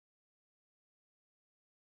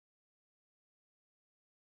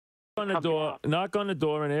on the door, knock on the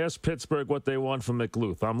door and ask Pittsburgh what they want from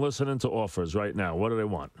McLouth. I'm listening to offers right now. What do they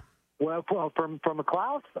want? Well, from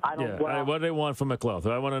McLouth, I don't. Yeah, well, what do they want from McLouth?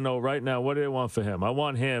 I want to know right now. What do they want for him? I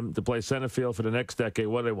want him to play center field for the next decade.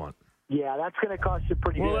 What do they want? Yeah, that's going to cost you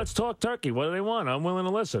pretty good. Well, let's talk turkey. What do they want? I'm willing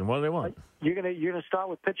to listen. What do they want? You're gonna start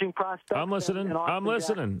with pitching prospects. I'm listening. I'm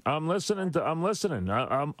listening. I'm listening. I'm listening.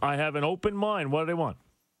 I have an open mind. What do they want?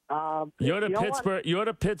 You're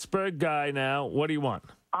the Pittsburgh guy now. What do you want?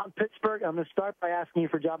 I'm Pittsburgh. I'm going to start by asking you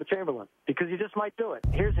for Jabba Chamberlain because you just might do it.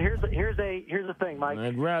 Here's the thing, Mike.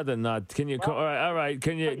 I'd rather not. Can you? Well, all right.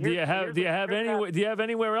 Can you? Do you have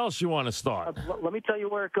anywhere else you want to start? Let me tell you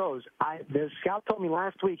where it goes. The scout told me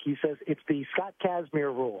last week. He says it's the Scott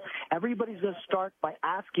Kazmir rule. Everybody's going to start by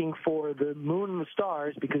asking for the moon and the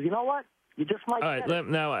stars because you know what? You just might. All right.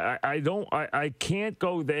 Now I can't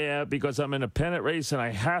go there because I'm in a pennant race and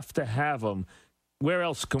I have to have them. Where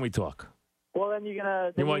else can we talk? Well, then you're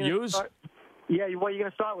gonna. You want Hughes? Yeah. Well, you're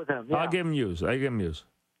gonna start with him. Yeah. I'll give him Hughes. You're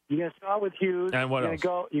gonna start with Hughes. And what else?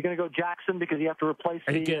 You're gonna go Jackson because you have to replace.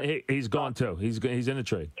 He's gone too. He's in a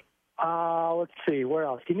trade. Let's see. Where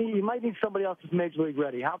else? You might need somebody else who's major league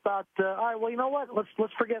ready. How about? All right. Well, you know what? Let's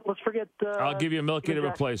forget. I'll give you Melky to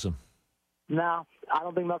replace him. No, I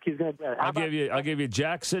don't think Melky's going to do it. I'll give you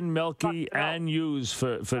Jackson, Melky, and Hughes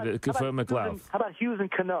for McLouth. How about Hughes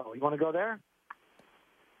and Cano? You want to go there?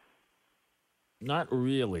 Not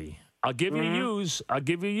really. I'll give you Hughes. I'll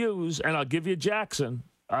give you Hughes, and I'll give you Jackson.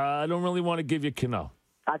 I don't really want to give you Cano.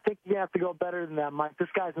 I think you have to go better than that, Mike. This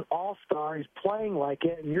guy's an all-star. He's playing like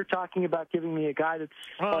it, and you're talking about giving me a guy that's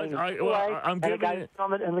playing I'm and the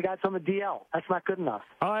guy's on the DL. That's not good enough.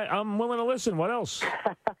 I'm willing to listen. What else?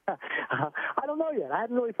 I don't know yet. I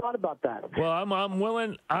hadn't really thought about that. Well, I'm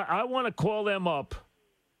willing. I want to call them up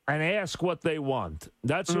and ask what they want.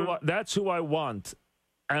 That's who I want,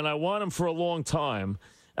 and I want him for a long time,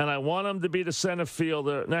 and I want him to be the center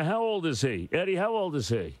fielder. Now, how old is he? Eddie, how old is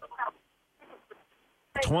he?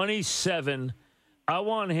 27. I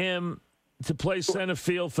want him to play center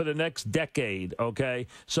field for the next decade, okay?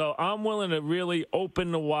 So I'm willing to really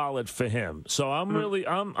open the wallet for him. So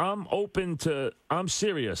I'm open to, I'm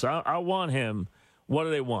serious. I want him. What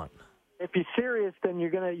do they want? If you're serious, then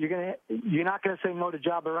you're not gonna say no to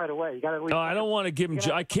Jabba right away. You gotta. I don't want to give him.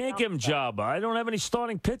 I can't give him Jabba. I don't have any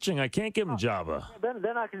starting pitching. I can't give him Jabba.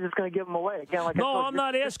 Then I'm just gonna give him away again. I'm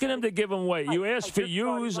not asking him to give him away. You asked for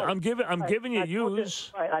Hughes. I'm giving you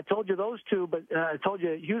Hughes. I told you those two, but I told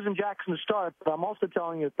you Hughes and Jackson to start. But I'm also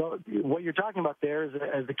telling you what you're talking about there is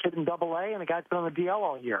the kid in AA and the guy's been on the DL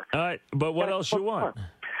all year. All right, but what else you want?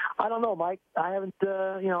 I don't know, Mike. I haven't,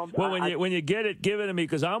 Well, when you get it, give it to me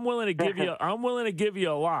because I'm willing to give you. I'm willing to give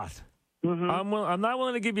you a lot. I'm not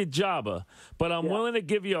willing to give you Jabba, but I'm willing to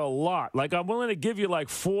give you a lot. Like I'm willing to give you like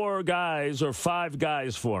 4 guys or 5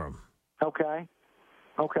 guys for him. Okay.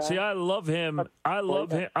 See, I love him. I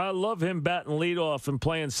love him batting leadoff and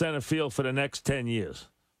playing center field for the next 10 years.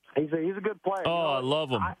 He's a good player. Oh, I love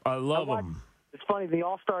him. I love him. It's funny, the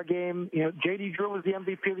All-Star game, J.D. Drew was the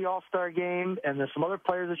MVP of the All-Star game, and there's some other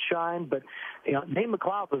players that shined, but, Nate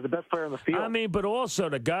McLouth was the best player on the field. I mean, but also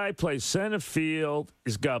the guy plays center field.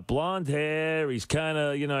 He's got blonde hair. He's kind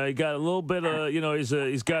of, he got a little bit of,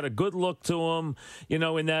 he's got a good look to him,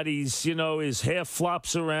 in that he's, his hair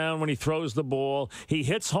flops around when he throws the ball. He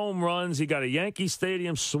hits home runs. He got a Yankee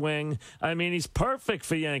Stadium swing. I mean, he's perfect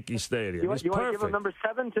for Yankee Stadium. He's you perfect. Want to give him number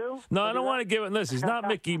 7, too? No, I don't want to give him this. He's not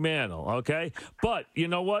Mickey Mantle, okay? But you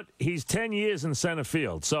know what? He's 10 years in center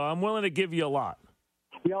field, so I'm willing to give you a lot.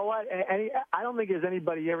 You know what? I don't think there's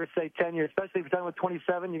anybody you ever say 10 years, especially if you're talking with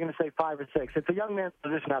 27, you're going to say 5 or 6. It's a young man's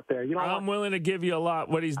position out there. I'm willing to give you a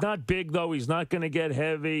lot. But he's not big, though. He's not going to get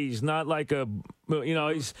heavy. He's not like a,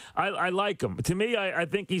 I like him. To me, I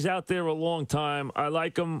think he's out there a long time. I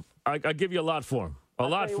like him. I give you a lot for him. A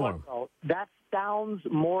lot for him. That sounds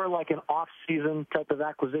more like an off-season type of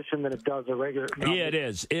acquisition than it does a regular. Yeah, it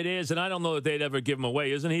is. It is, and I don't know that they'd ever give him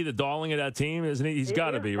away. Isn't he the darling of that team? Isn't he? He's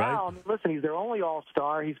got to be, right? I mean, listen, he's their only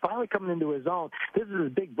All-Star. He's finally coming into his own. This is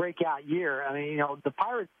his big breakout year. I mean, the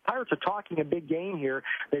Pirates are talking a big game here.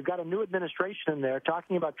 They've got a new administration in there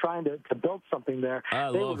talking about trying to build something there.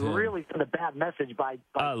 They would really send a bad message by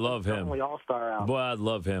I love him. Only All-Star out. Boy, I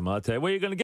love him. I'll tell you. Where are you going to get